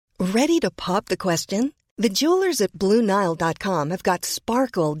Ready to pop the question? The jewelers at BlueNile.com have got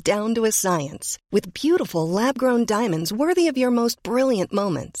sparkle down to a science with beautiful lab-grown diamonds worthy of your most brilliant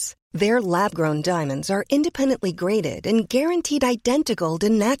moments. Their lab-grown diamonds are independently graded and guaranteed identical to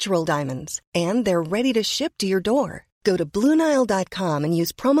natural diamonds, and they're ready to ship to your door. Go to BlueNile.com and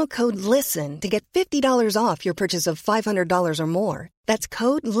use promo code LISTEN to get $50 off your purchase of $500 or more. That's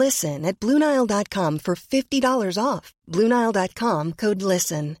code LISTEN at BlueNile.com for $50 off. BlueNile.com, code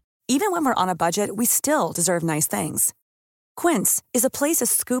LISTEN. Even when we're on a budget, we still deserve nice things. Quince is a place to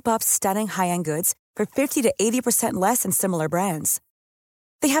scoop up stunning high-end goods for 50 to 80% less than similar brands.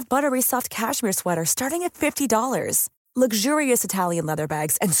 They have buttery soft cashmere sweaters starting at $50, luxurious Italian leather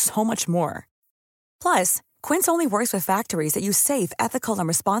bags, and so much more. Plus, Quince only works with factories that use safe, ethical, and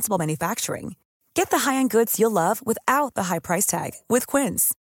responsible manufacturing. Get the high-end goods you'll love without the high price tag with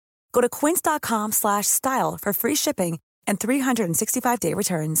Quince. Go to quince.com/style for free shipping and 365-day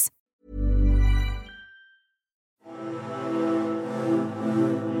returns.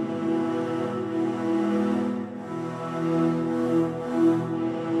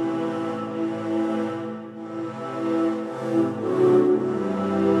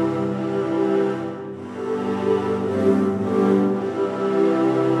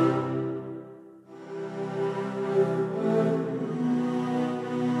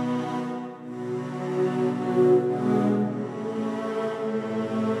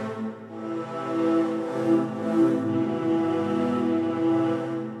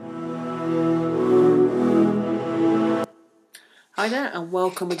 Hi there, and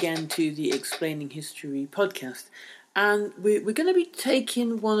welcome again to the Explaining History podcast. And we're going to be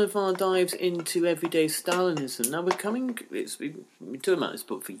taking one of our dives into everyday Stalinism. Now we've been talking about this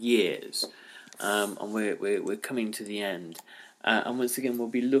book for years, and we're coming to the end. And once again, we'll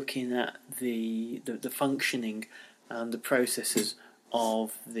be looking at the functioning and the processes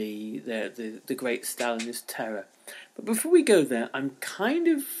of the great Stalinist terror. But before we go there, I'm kind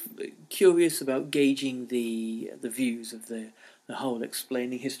of curious about gauging the views of the whole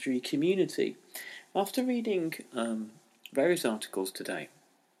Explaining History community. After reading various articles today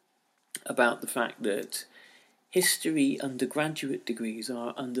about the fact that history undergraduate degrees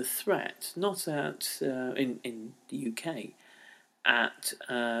are under threat, not at in the UK,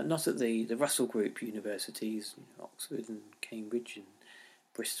 not at the Russell Group universities, Oxford and Cambridge and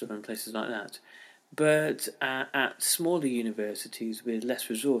Bristol and places like that, but at smaller universities with less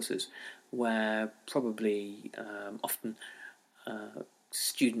resources, where probably often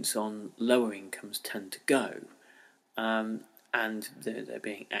students on lower incomes tend to go, and they're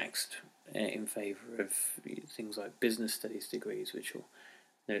being axed in favour of things like business studies degrees, which will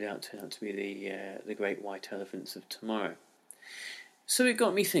no doubt turn out to be the great white elephants of tomorrow. So it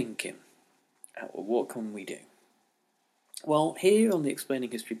got me thinking, what can we do? Well, here on the Explaining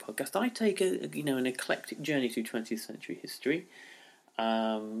History podcast, I take an eclectic journey through 20th century history.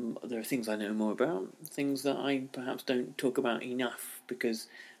 There are things I know more about, things that I perhaps don't talk about enough because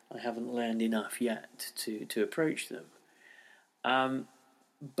I haven't learned enough yet to approach them.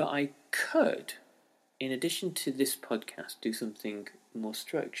 But I could, in addition to this podcast, do something more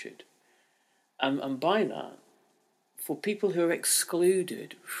structured. And by that, for people who are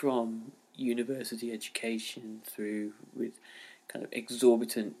excluded from university education with kind of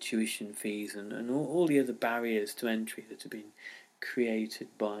exorbitant tuition fees and all the other barriers to entry that have been created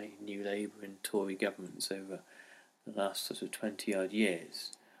by New Labour and Tory governments over the last sort of 20-odd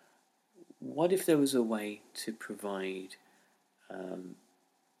years, what if there was a way to provide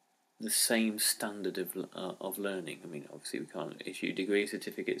the same standard of learning? I mean, obviously we can't issue degree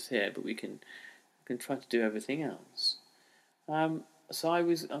certificates here, but we can try to do everything else. So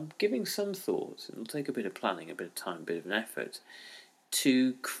I'm giving some thoughts, and it'll take a bit of planning, a bit of time, a bit of an effort,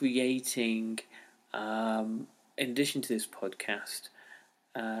 to creating, in addition to this podcast,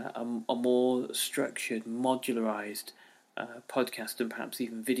 a more structured, modularised podcast and perhaps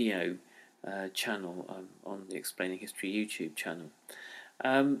even video channel on the Explaining History YouTube channel.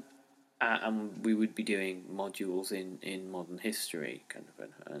 And we would be doing modules in modern history, kind of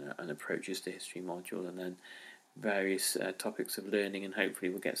an approaches to history module, and then various topics of learning, and hopefully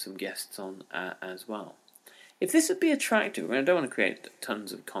we'll get some guests on as well. If this would be attractive, I mean, I don't want to create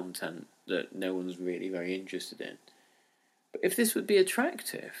tons of content that no one's really very interested in, but if this would be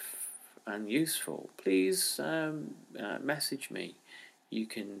attractive and useful, please message me. You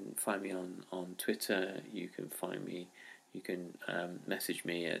can find me on Twitter. You can message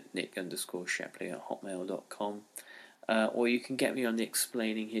me at nick_shepley@hotmail.com. Or you can get me on the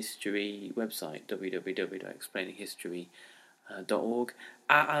Explaining History website, www.explaininghistory.org.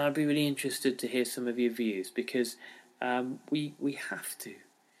 And I'd be really interested to hear some of your views, because we have to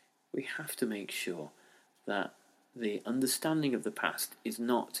we have to make sure that the understanding of the past is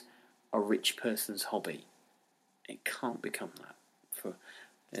not a rich person's hobby. It can't become that.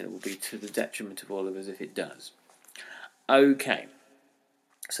 It will be to the detriment of all of us if it does. Okay,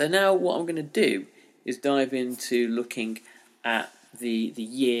 so now what I'm going to do is dive into looking at the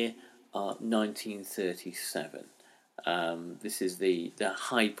year 1937. This is the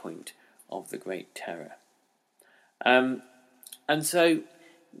high point of the Great Terror. And so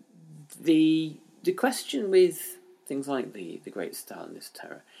the question with things like the Great Stalinist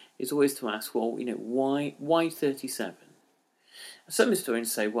Terror is always to ask, well, why 37? Some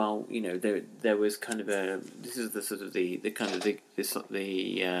historians say, well, there was kind of this is the sort of the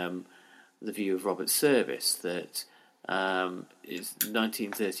view of Robert Service that is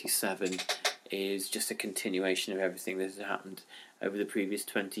 1937 is just a continuation of everything that has happened over the previous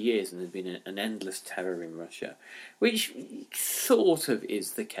 20 years, and there's been an endless terror in Russia, which sort of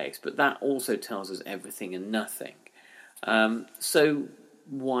is the case, but that also tells us everything and nothing. So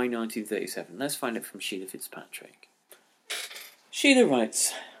why 1937? Let's find it from Sheila Fitzpatrick. Sheila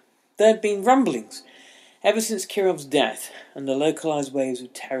writes, there have been rumblings ever since Kirov's death and the localised waves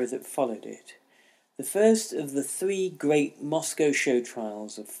of terror that followed it. The first of the three great Moscow show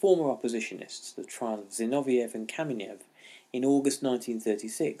trials of former oppositionists, the trial of Zinoviev and Kamenev in August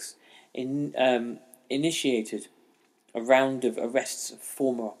 1936, initiated a round of arrests of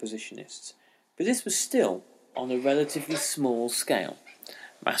former oppositionists, but this was still on a relatively small scale.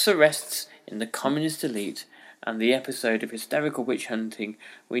 Mass arrests in the communist elite and the episode of hysterical witch hunting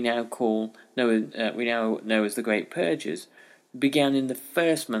we now know as the Great Purges began in the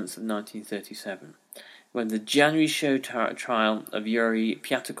first months of 1937, when the January show trial of Yuri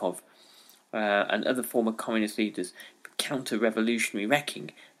Pyatakov and other former communist leaders for counter-revolutionary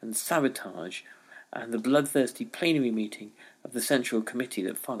wrecking and sabotage, and the bloodthirsty plenary meeting of the Central Committee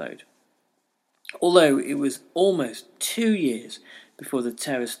that followed. Although it was almost 2 years before the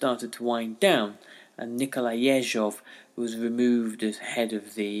terror started to wind down, and Nikolai Yezhov was removed as head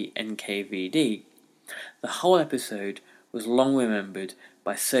of the NKVD, the whole episode was long remembered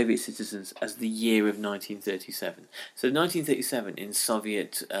by Soviet citizens as the year of 1937. So 1937 in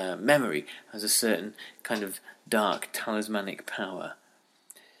Soviet memory has a certain kind of dark talismanic power.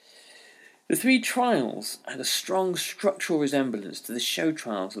 The three trials had a strong structural resemblance to the show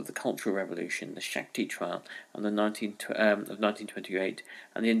trials of the Cultural Revolution, the Shakti trial of 1928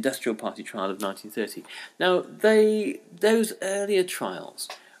 and the Industrial Party trial of 1930. Now, those earlier trials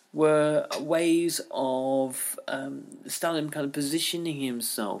were ways of Stalin kind of positioning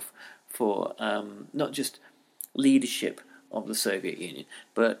himself for not just leadership of the Soviet Union,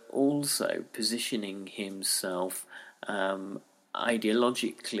 but also positioning himself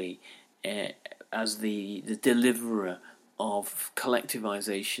ideologically as the deliverer of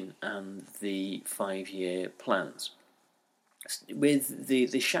collectivization and the 5-year plans. With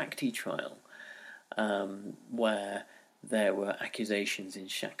the Shakti trial, where there were accusations in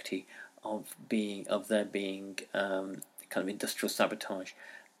Shakti of there being kind of industrial sabotage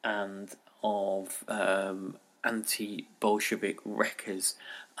and of anti-Bolshevik wreckers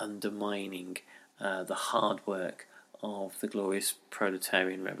undermining the hard work of the glorious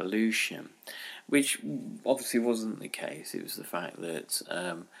proletarian revolution, which obviously wasn't the case. It was the fact that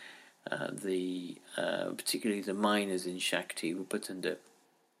particularly the miners in Shakti were put under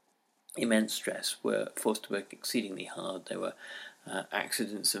immense stress, were forced to work exceedingly hard. There were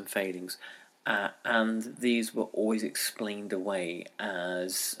accidents and failings, and these were always explained away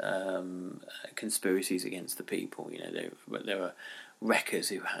as conspiracies against the people. There were wreckers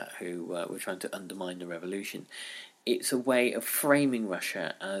who were trying to undermine the revolution. It's a way of framing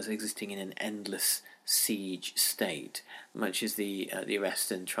Russia as existing in an endless siege state, much as the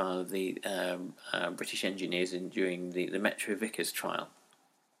arrest and trial of the British engineers during the Metro Vickers trial,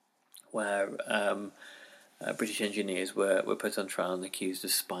 where British engineers were put on trial and accused of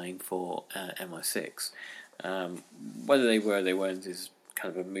spying for MI6. Whether they were or they weren't is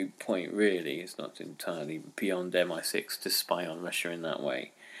kind of a moot point, really. It's not entirely beyond MI6 to spy on Russia in that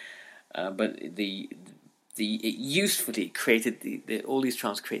way. But it usefully created all these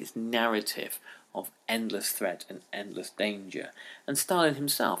trials create this narrative of endless threat and endless danger. And Stalin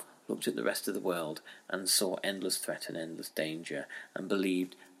himself looked at the rest of the world and saw endless threat and endless danger and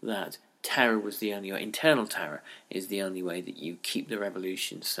believed that terror was the only way, internal terror is the only way that you keep the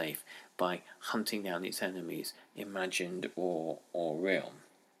revolution safe, by hunting down its enemies, imagined or real.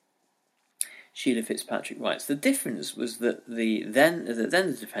 Sheila Fitzpatrick writes, the difference was that the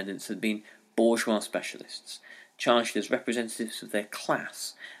defendants had been bourgeois specialists, charged as representatives of their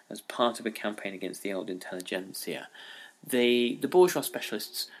class as part of a campaign against the old intelligentsia. The bourgeois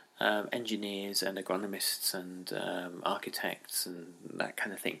specialists engineers and agronomists and architects and that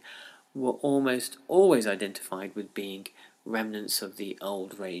kind of thing were almost always identified with being remnants of the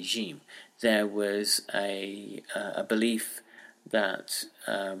old regime. There was a belief that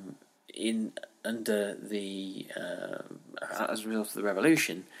under the as a result of the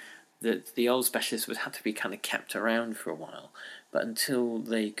revolution, that the old specialists would have to be kind of kept around for a while, but until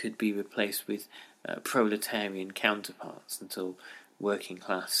they could be replaced with proletarian counterparts, until working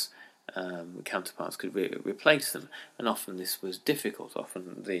class counterparts could replace them, and often this was difficult.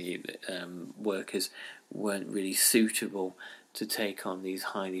 Often the workers weren't really suitable to take on these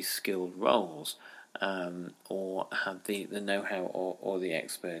highly skilled roles, or have the know-how or the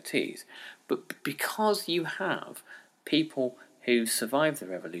expertise. But because you have people who survived the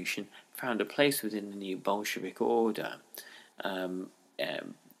revolution, found a place within the new Bolshevik order,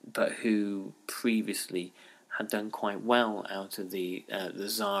 but who previously had done quite well out of the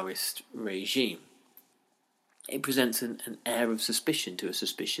Tsarist regime, it presents an air of suspicion to a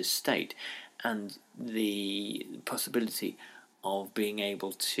suspicious state, and the possibility of being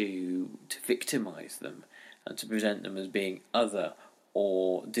able to victimise them and to present them as being other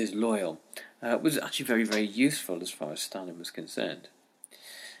or disloyal was actually very, very useful as far as Stalin was concerned.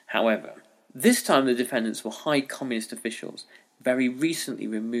 However, this time the defendants were high communist officials, very recently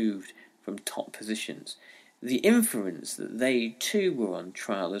removed from top positions. The inference that they too were on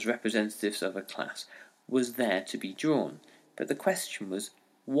trial as representatives of a class was there to be drawn, but the question was,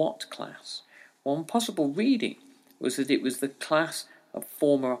 what class? One possible reading was that it was the class of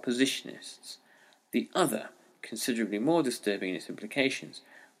former oppositionists. The other, considerably more disturbing in its implications,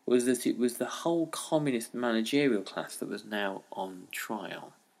 was that it was the whole communist managerial class that was now on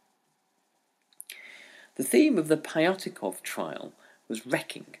trial. The theme of the Pyatakov trial was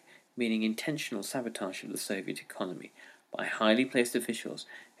wrecking, meaning intentional sabotage of the Soviet economy by highly placed officials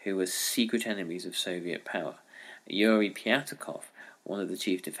who were secret enemies of Soviet power. Yuri Pyatakov, one of the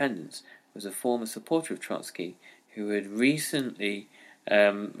chief defendants, was a former supporter of Trotsky who had recently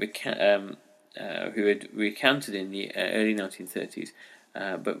recanted in the early 1930s,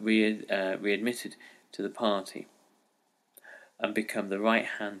 but readmitted to the party and become the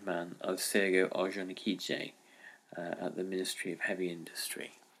right-hand man of Sergei Ordzhonikidze at the Ministry of Heavy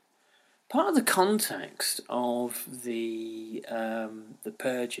Industry. Part of the context of the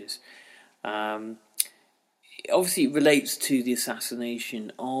purges obviously relates to the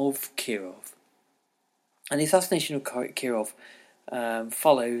assassination of Kirov. And the assassination of Kirov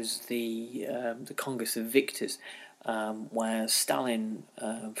follows the Congress of Victors, where Stalin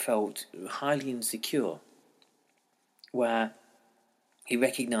felt highly insecure, where he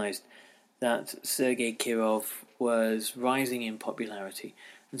recognised that Sergei Kirov was rising in popularity,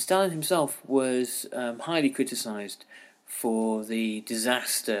 and Stalin himself was highly criticised for the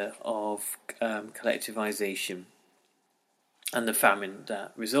disaster of collectivization and the famine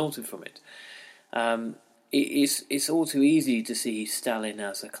that resulted from it. It's all too easy to see Stalin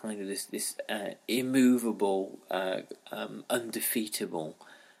as a kind of this immovable, undefeatable,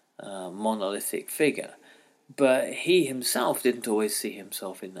 monolithic figure, but he himself didn't always see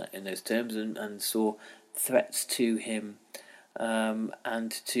himself in those terms, and saw threats to him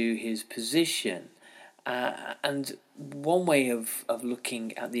and to his position. And one way of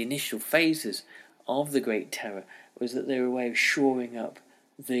looking at the initial phases of the Great Terror was that they were a way of shoring up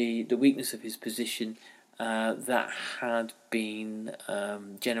the weakness of his position that had been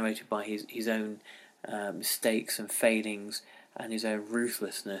generated by his own mistakes and failings and his own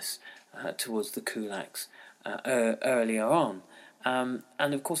ruthlessness towards the kulaks earlier on. And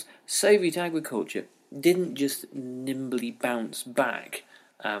of course, Soviet agriculture didn't just nimbly bounce back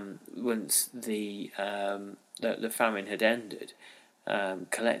once the famine had ended.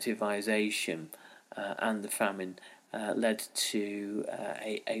 Collectivization and the famine led to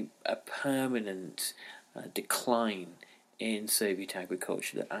a permanent decline in Soviet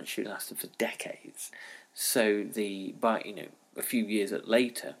agriculture that actually lasted for decades. So a few years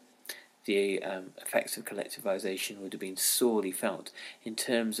later, the effects of collectivization would have been sorely felt in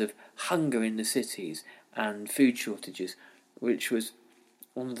terms of hunger in the cities and food shortages, which was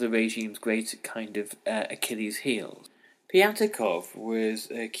one of the regime's great kind of Achilles' heels. Pyatakov was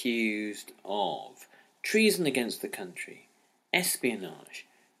accused of treason against the country, espionage,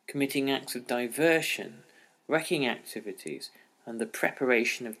 committing acts of diversion, wrecking activities, and the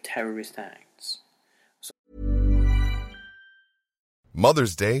preparation of terrorist acts.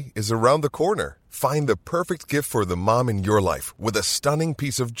 Mother's Day is around the corner. Find the perfect gift for the mom in your life with a stunning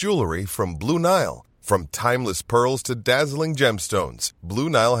piece of jewelry from Blue Nile. From timeless pearls to dazzling gemstones, Blue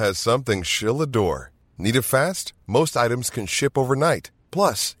Nile has something she'll adore. Need it fast? Most items can ship overnight.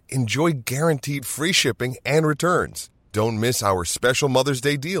 Plus, enjoy guaranteed free shipping and returns. Don't miss our special Mother's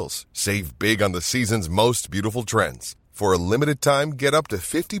Day deals. Save big on the season's most beautiful trends. For a limited time, get up to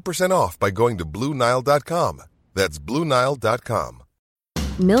 50% off by going to BlueNile.com. That's BlueNile.com.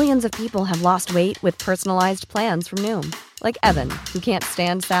 Millions of people have lost weight with personalized plans from Noom. Like Evan, who can't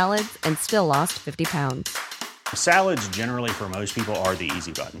stand salads and still lost 50 pounds. Salads generally for most people are the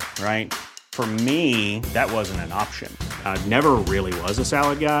easy button, right? For me, that wasn't an option. I never really was a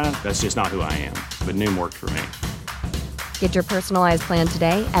salad guy. That's just not who I am. But Noom worked for me. Get your personalized plan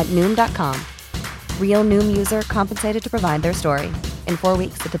today at Noom.com. Real Noom user compensated to provide their story. In 4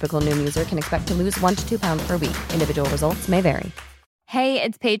 weeks, the typical Noom user can expect to lose 1 to 2 pounds per week. Individual results may vary. Hey,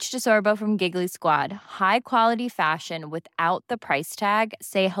 it's Paige DeSorbo from Giggly Squad. High quality fashion without the price tag.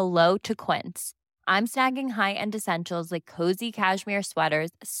 Say hello to Quince. I'm snagging high-end essentials like cozy cashmere sweaters,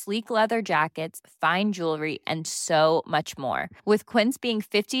 sleek leather jackets, fine jewelry, and so much more. With Quince being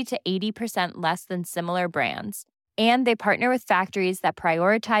 50 to 80% less than similar brands. And they partner with factories that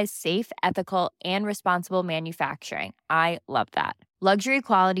prioritize safe, ethical, and responsible manufacturing. I love that. Luxury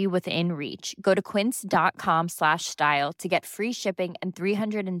quality within reach. Go to quince.com/style to get free shipping and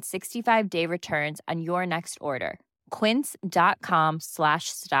 365-day returns on your next order.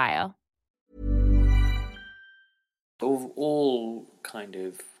 Quince.com/style. Of all kind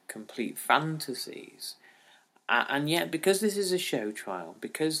of complete fantasies. And yet, because this is a show trial,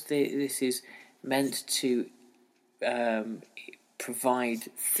 because this is meant to provide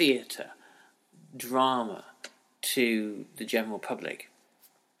theatre, drama to the general public,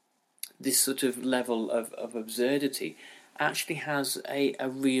 this sort of level of absurdity actually has a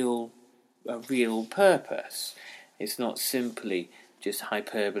real purpose. It's not simply just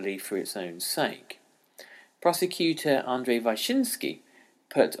hyperbole for its own sake. Prosecutor Andrei Vyshinsky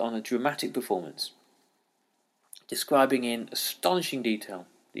put on a dramatic performance, describing in astonishing detail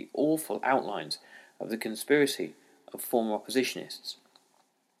the awful outlines of the conspiracy of former oppositionists.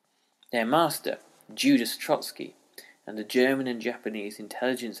 Their master, Judas Trotsky, and the German and Japanese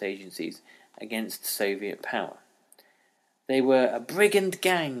intelligence agencies against Soviet power. They were a brigand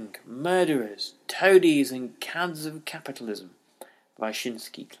gang, murderers, toadies and cads of capitalism,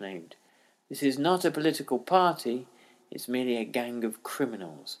 Vyshinsky claimed. This is not a political party, it's merely a gang of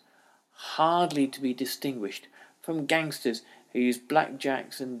criminals, hardly to be distinguished from gangsters who use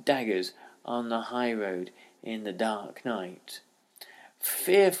blackjacks and daggers on the high road in the dark night.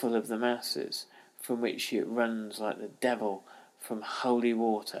 Fearful of the masses, from which it runs like the devil from holy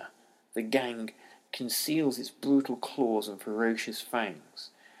water, the gang conceals its brutal claws and ferocious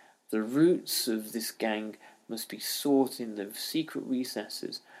fangs. The roots of this gang must be sought in the secret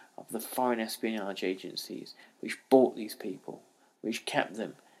recesses of the foreign espionage agencies which bought these people, which kept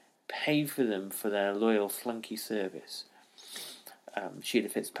them, paid for them for their loyal flunky service. Sheila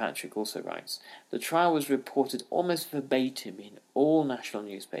Fitzpatrick also writes, the trial was reported almost verbatim in all national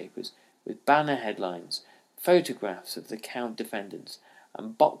newspapers, with banner headlines, photographs of the count defendants,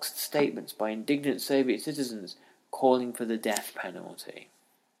 and boxed statements by indignant Soviet citizens calling for the death penalty.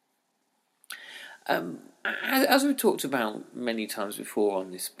 As we've talked about many times before on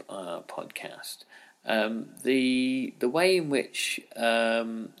this podcast, the way in which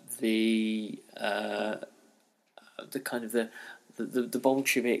the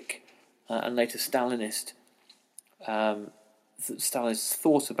Bolshevik and later Stalinist Stalinists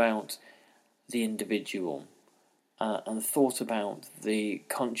thought about the individual and thought about the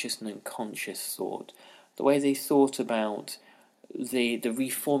conscious and unconscious thought, the way they thought about the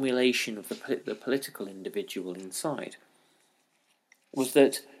reformulation of the political individual inside, was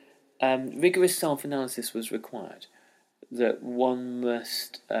that rigorous self-analysis was required, that one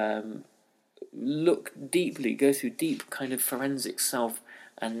must look deeply, go through deep kind of forensic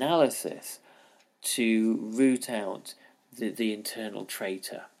self-analysis to root out the internal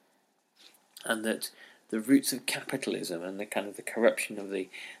traitor, and that the roots of capitalism and the kind of the corruption of the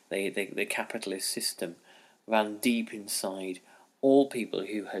capitalist system ran deep inside all people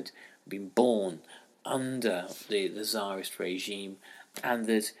who had been born under the Tsarist regime, and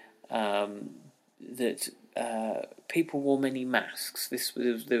that people wore many masks.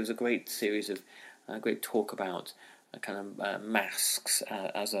 There was a great series of great talk about kind of masks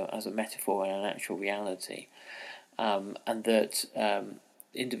as a metaphor and an actual reality, and that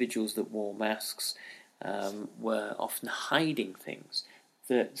individuals that wore masks were often hiding things.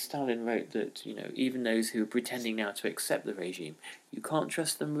 That Stalin wrote that, even those who are pretending now to accept the regime, you can't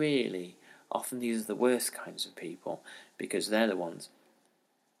trust them really. Often these are the worst kinds of people, because they're the ones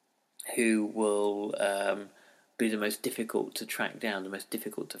who will be the most difficult to track down, the most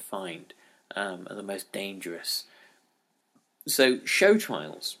difficult to find, and the most dangerous. So show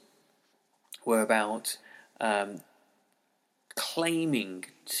trials were about claiming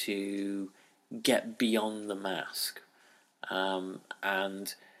to get beyond the mask,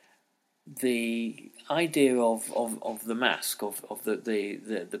 and the idea of the mask, of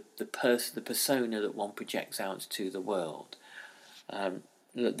the persona that one projects out to the world,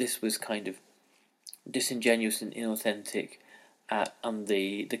 that this was kind of disingenuous and inauthentic, and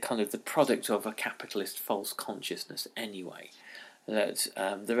the kind of the product of a capitalist false consciousness anyway. That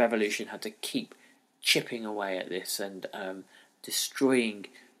the revolution had to keep chipping away at this and destroying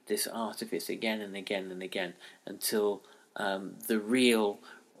this artifice again and again and again until the real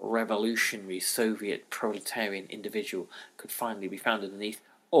revolutionary Soviet proletarian individual could finally be found underneath,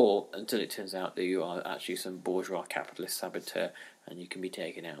 or until it turns out that you are actually some bourgeois capitalist saboteur and you can be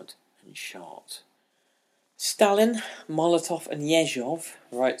taken out and shot. Stalin, Molotov and Yezhov,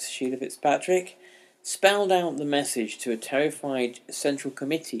 writes Sheila Fitzpatrick, spelled out the message to a terrified Central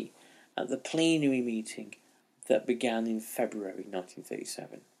Committee at the plenary meeting that began in February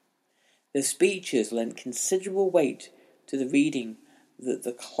 1937. Their speeches lent considerable weight to the reading that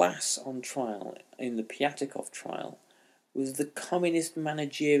the class on trial in the Pyatakov trial was the communist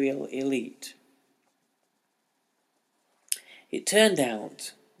managerial elite. It turned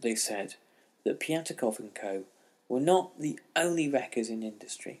out, they said, that Pyatakov and co. were not the only wreckers in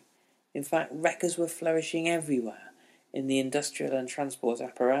industry. In fact, wreckers were flourishing everywhere in the industrial and transport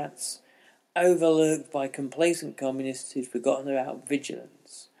apparatus, overlooked by complacent communists who'd forgotten about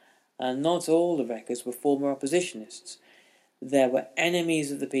vigilance. And not all the wreckers were former oppositionists. There were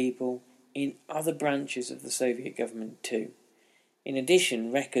enemies of the people in other branches of the Soviet government too. In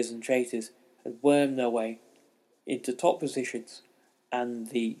addition, wreckers and traitors had wormed their way into top positions and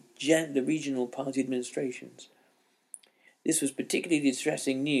the regional party administrations. This was particularly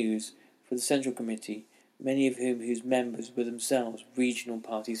distressing news for the Central Committee, many of whose members were themselves regional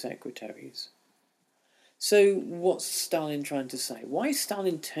party secretaries. So what's Stalin trying to say? Why is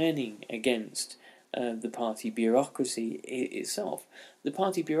Stalin turning against the party bureaucracy itself? The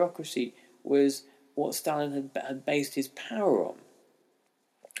party bureaucracy was what Stalin had based his power on.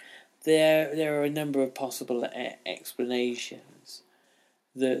 There are a number of possible explanations.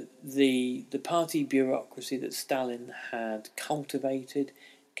 The party bureaucracy that Stalin had cultivated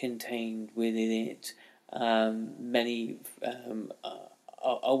contained within it many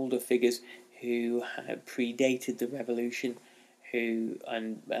older figures who had predated the revolution,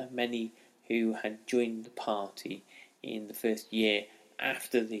 and many who had joined the party in the first year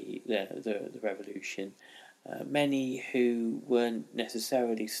after the revolution. Many who weren't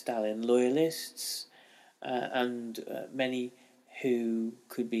necessarily Stalin loyalists, and many who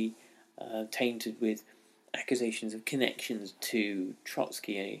could be tainted with accusations of connections to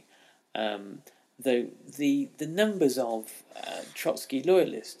Trotsky. Though the numbers of Trotsky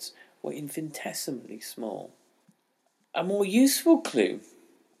loyalists were infinitesimally small. A more useful clue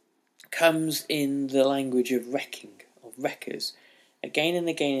comes in the language of wrecking, of wreckers. Again and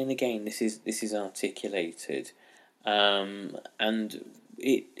again and again, this is articulated, and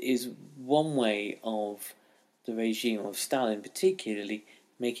it is one way of the regime of Stalin, particularly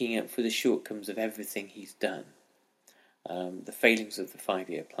making up for the shortcomings of everything he's done. The failings of the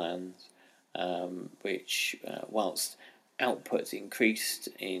 5-year plans, which, whilst output increased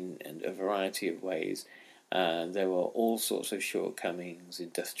in a variety of ways, there were all sorts of shortcomings: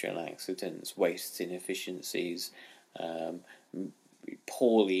 industrial accidents, wastes, inefficiencies,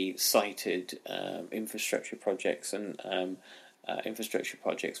 poorly cited infrastructure projects, and infrastructure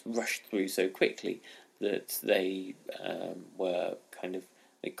projects rushed through so quickly that they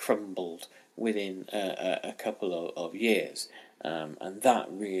they crumbled within a couple of years. And that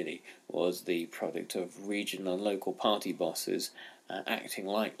really was the product of regional and local party bosses acting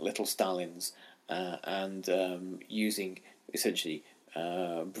like little Stalins and using essentially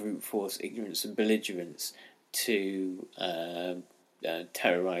brute force, ignorance and belligerence to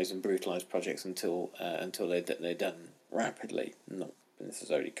terrorise and brutalise projects until they're done rapidly, not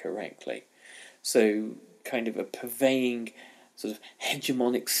necessarily correctly. So kind of a pervading sort of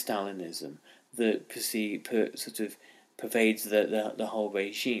hegemonic Stalinism that pervades the whole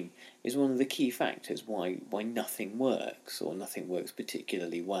regime is one of the key factors why nothing works, or nothing works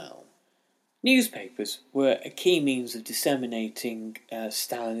particularly well. Newspapers were a key means of disseminating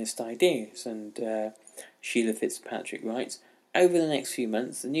Stalinist ideas, and Sheila Fitzpatrick writes, over the next few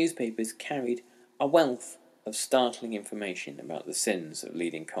months the newspapers carried a wealth of startling information about the sins of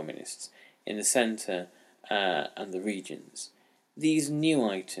leading communists in the centre and the regions. These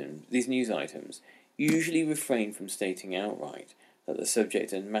news items usually refrain from stating outright that the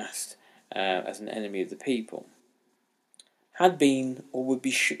subject unmasked as an enemy of the people. had been or would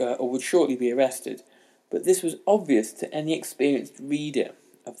shortly be arrested, but this was obvious to any experienced reader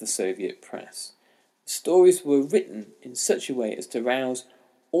of the Soviet press. The stories were written in such a way as to rouse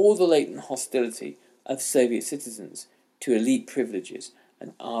all the latent hostility of Soviet citizens to elite privileges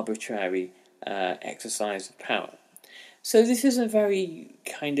and arbitrary exercise of power. So this is a very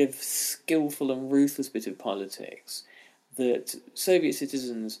kind of skillful and ruthless bit of politics, that Soviet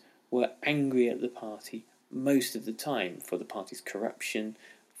citizens were angry at the party most of the time for the party's corruption,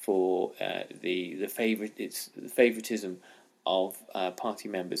 for the favoritism of party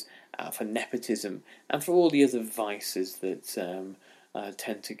members, for nepotism, and for all the other vices that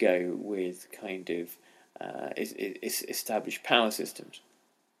tend to go with kind of established power systems.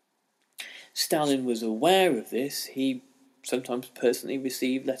 Stalin was aware of this. He sometimes personally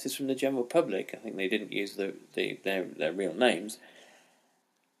received letters from the general public. I think they didn't use their real names.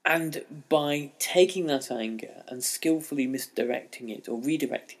 And by taking that anger and skillfully misdirecting it or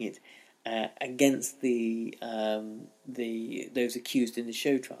redirecting it against those accused in the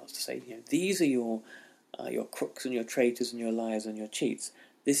show trials, to say, these are your crooks and your traitors and your liars and your cheats.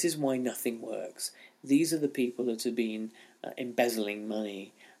 This is why nothing works. These are the people that have been embezzling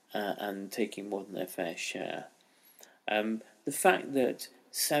money and taking more than their fair share. The fact that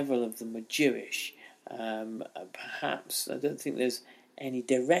several of them were Jewish, perhaps, I don't think there's any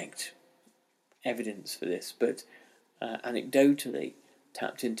direct evidence for this, but anecdotally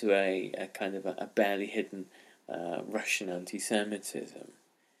tapped into a kind of a barely hidden Russian anti-Semitism.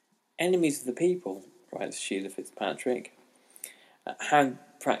 Enemies of the people, writes Sheila Fitzpatrick, had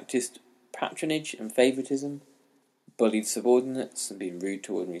practiced patronage and favouritism, bullied subordinates and been rude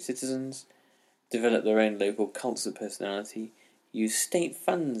to ordinary citizens, developed their own local cults of personality, used state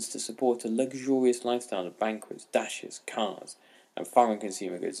funds to support a luxurious lifestyle of banquets, dashes, cars, and foreign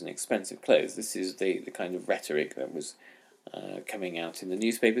consumer goods and expensive clothes. This is the kind of rhetoric that was coming out in the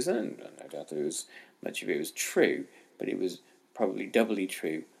newspapers, and no doubt much of it was true, but it was probably doubly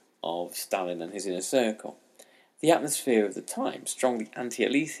true of Stalin and his inner circle. The atmosphere of the time, strongly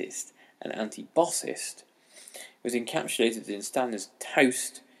anti-elitist and anti-bossist, was encapsulated in Stalin's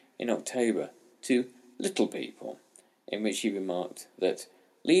toast in October to little people, in which he remarked that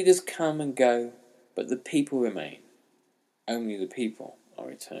leaders come and go, but the people remain. Only the people are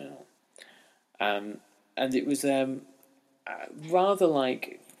eternal. And it was rather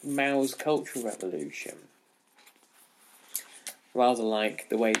like Mao's Cultural Revolution, rather like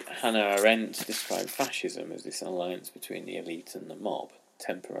the way Hannah Arendt described fascism as this alliance between the elite and the mob,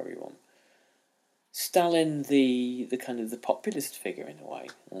 temporary one. Stalin, the kind of the populist figure in a way,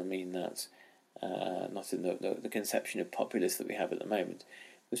 I mean that's not in the conception of populist that we have at the moment,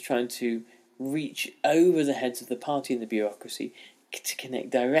 was trying to reach over the heads of the party and the bureaucracy to connect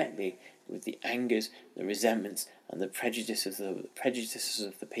directly with the angers, the resentments, and the prejudices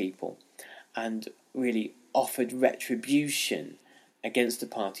of the people, and really offered retribution against the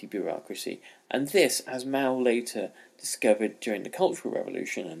party bureaucracy. And this, as Mao later discovered during the Cultural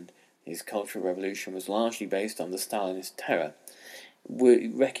Revolution, and his Cultural Revolution was largely based on the Stalinist terror,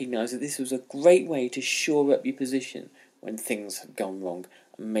 recognised that this was a great way to shore up your position when things had gone wrong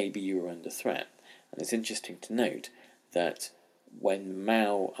and maybe you were under threat. And it's interesting to note that when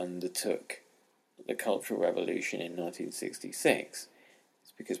Mao undertook the Cultural Revolution in 1966,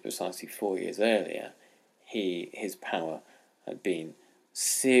 it's because precisely 4 years earlier his power had been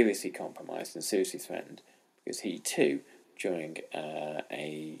seriously compromised and seriously threatened, because he too, during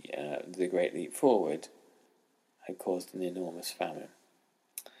the Great Leap Forward, had caused an enormous famine.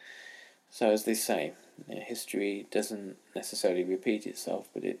 So as they say, history doesn't necessarily repeat itself,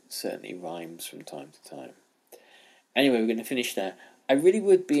 but it certainly rhymes from time to time. Anyway, we're going to finish there. I really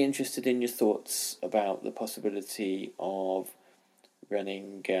would be interested in your thoughts about the possibility of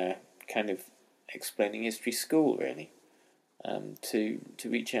running kind of explaining history school, really, to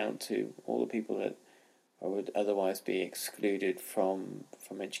reach out to all the people that would otherwise be excluded from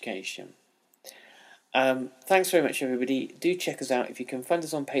education. Thanks very much, everybody. Do check us out. If you can fund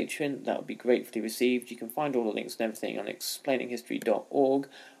us on Patreon, that would be gratefully received. You can find all the links and everything on explaininghistory.org.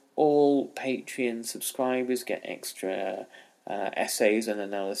 All Patreon subscribers get extra essays and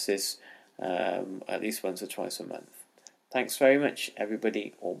analysis at least once or twice a month. Thanks very much,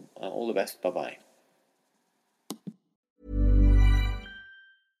 everybody. All the best. Bye-bye.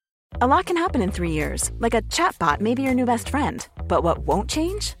 A lot can happen in 3 years, like a chatbot may be your new best friend. But what won't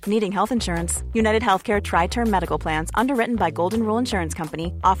change? Needing health insurance. United Healthcare Tri-Term Medical Plans, underwritten by Golden Rule Insurance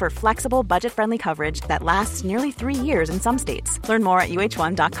Company, offer flexible, budget-friendly coverage that lasts nearly 3 years in some states. Learn more at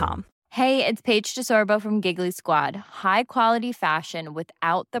UH1.com. Hey, it's Paige DeSorbo from Giggly Squad. High quality fashion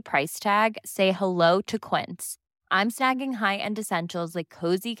without the price tag. Say hello to Quince. I'm snagging high-end essentials like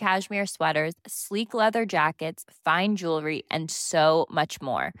cozy cashmere sweaters, sleek leather jackets, fine jewelry, and so much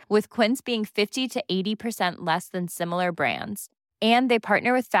more. With Quince being 50 to 80% less than similar brands. And they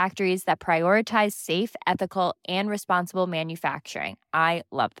partner with factories that prioritize safe, ethical, and responsible manufacturing. I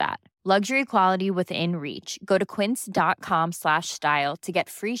love that. Luxury quality within reach. Go to quince.com/style to get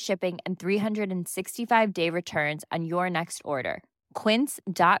free shipping and 365-day returns on your next order.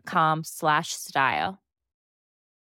 Quince.com/style.